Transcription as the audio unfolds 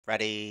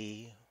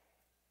Ready,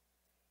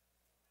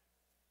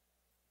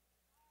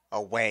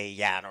 away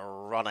and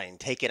running,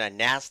 taking a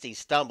nasty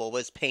stumble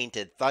was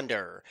Painted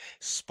Thunder.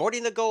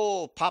 Sporting the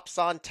goal, pops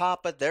on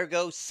top, but there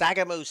goes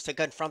Sagamoose to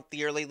confront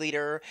the early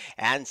leader,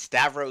 and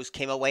Stavros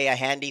came away a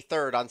handy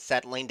third on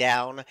settling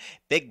down.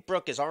 Big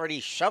Brook is already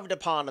shoved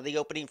upon in the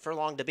opening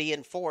furlong to be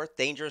in fourth.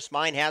 Dangerous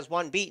Mind has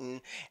one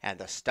beaten, and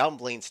the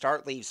stumbling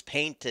start leaves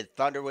Painted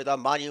Thunder with a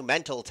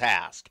monumental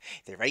task.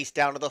 They race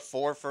down to the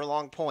 4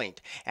 furlong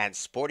point, and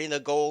Sporting the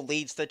goal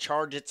leads the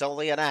charge. It's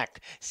only a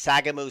neck.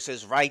 Sagamoose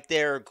is right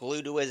there,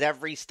 glued to his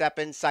every step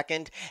in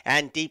second,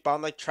 and deep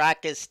on the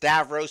track is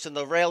Stavros, and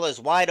the rail is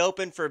wide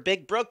open for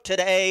Big Brook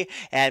today,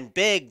 and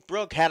Big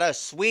Brook had a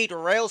sweet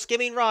rail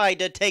skimming ride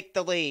to take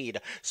the lead.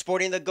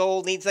 Sporting the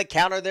goal needs to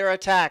counter their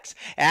attacks,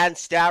 and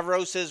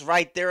Stavros is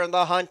right there in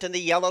the hunt in the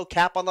yellow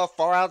cap on the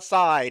far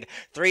outside.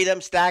 Three of them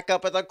stack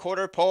up at the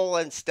quarter pole,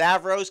 and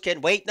Stavros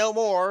can wait no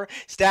more.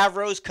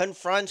 Stavros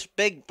confronts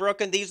Big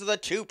Brook, and these are the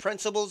two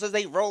principals as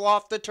they roll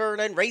off the turn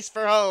and race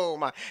for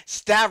home.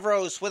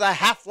 Stavros with a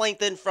half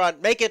length in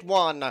front, make it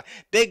one.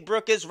 Big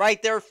Brook is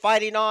right there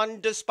fighting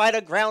on despite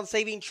a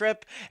ground-saving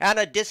trip, and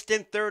a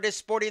distant third is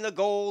Sporting the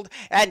gold,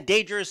 and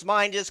Dangerous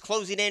Mind is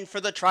closing in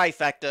for the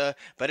trifecta,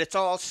 but it's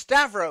all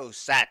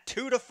Stavros at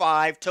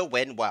 2-5 to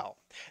win well.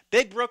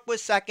 Big Brook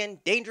was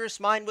second, Dangerous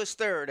Mind was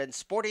third, and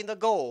Sporting the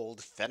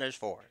gold finished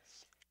fourth.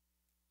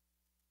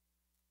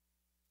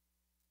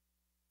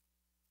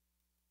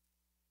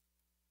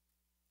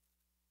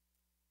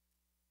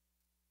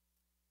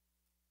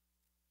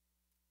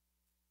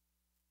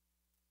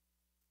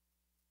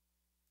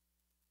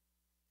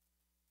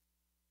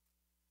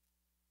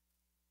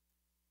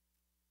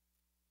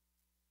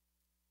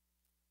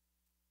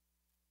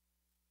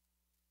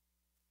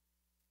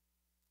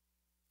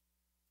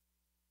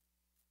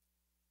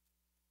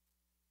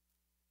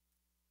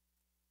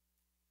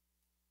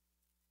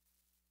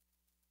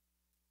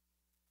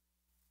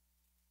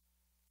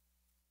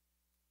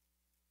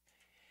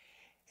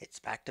 It's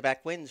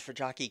back-to-back wins for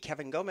jockey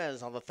Kevin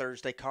Gomez on the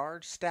Thursday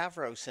card.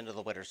 Stavros into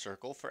the winner's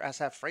circle for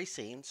SF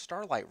Racing,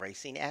 Starlight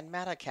Racing, and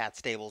Matacat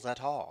Stables at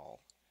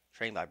Hall.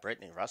 Trained by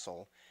Brittany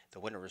Russell,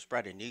 the winner was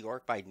bred in New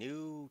York by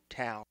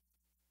Newtown.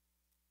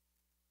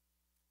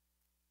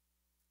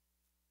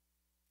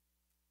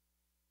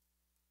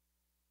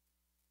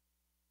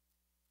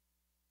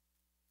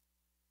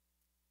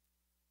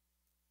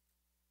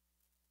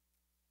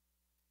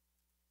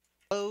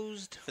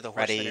 Closed for the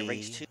horseman in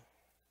race 2.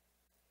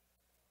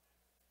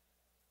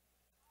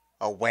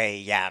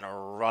 Away and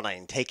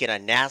running, taking a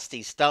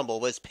nasty stumble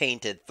was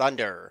Painted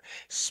Thunder.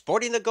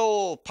 Sporting the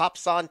goal,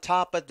 pops on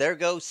top, but there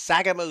goes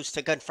Sagamoose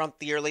to confront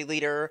the early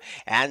leader,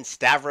 and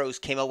Stavros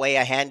came away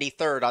a handy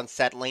third on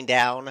settling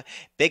down.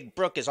 Big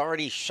Brook is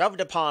already shoved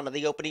upon in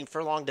the opening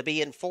furlong to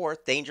be in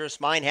fourth. Dangerous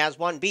Mind has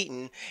one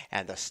beaten,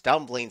 and the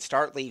stumbling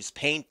start leaves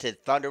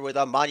Painted Thunder with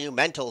a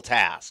monumental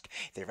task.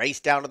 They race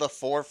down to the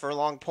 4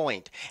 furlong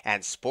point,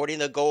 and Sporting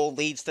the goal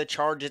leads the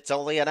charge. It's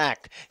only a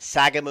neck.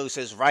 Sagamoose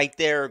is right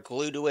there,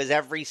 glued to his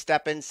every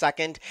step in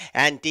second,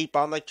 and deep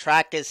on the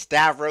track is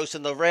Stavros,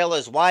 and the rail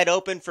is wide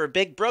open for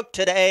Big Brook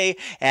today,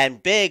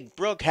 and Big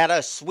Brook had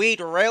a sweet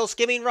rail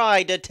skimming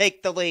ride to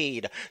take the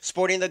lead.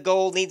 Sporting the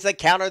goal needs to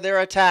counter their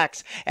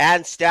attacks,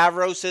 and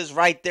Stavros is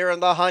right there in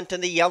the hunt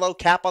in the yellow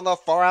cap on the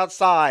far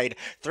outside.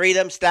 Three of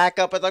them stack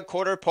up at the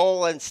quarter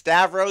pole, and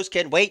Stavros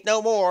can wait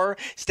no more.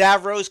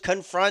 Stavros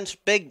confronts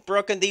Big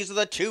Brook, and these are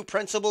the two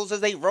principals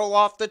as they roll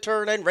off the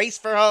turn and race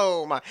for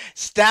home.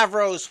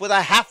 Stavros with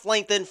a half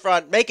length in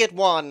front, make it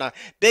one.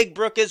 Big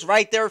Brook is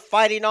right there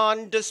fighting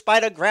on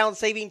despite a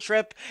ground-saving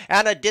trip,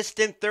 and a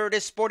distant third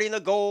is Sporting the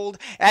gold,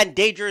 and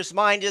Dangerous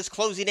Mind is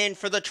closing in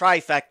for the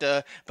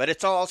trifecta, but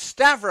it's all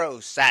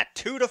Stavros at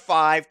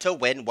 2-5 to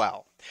win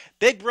well.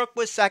 Big Brook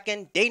was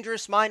second,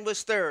 Dangerous Mind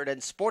was third,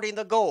 and Sporting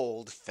the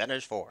gold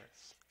finished fourth.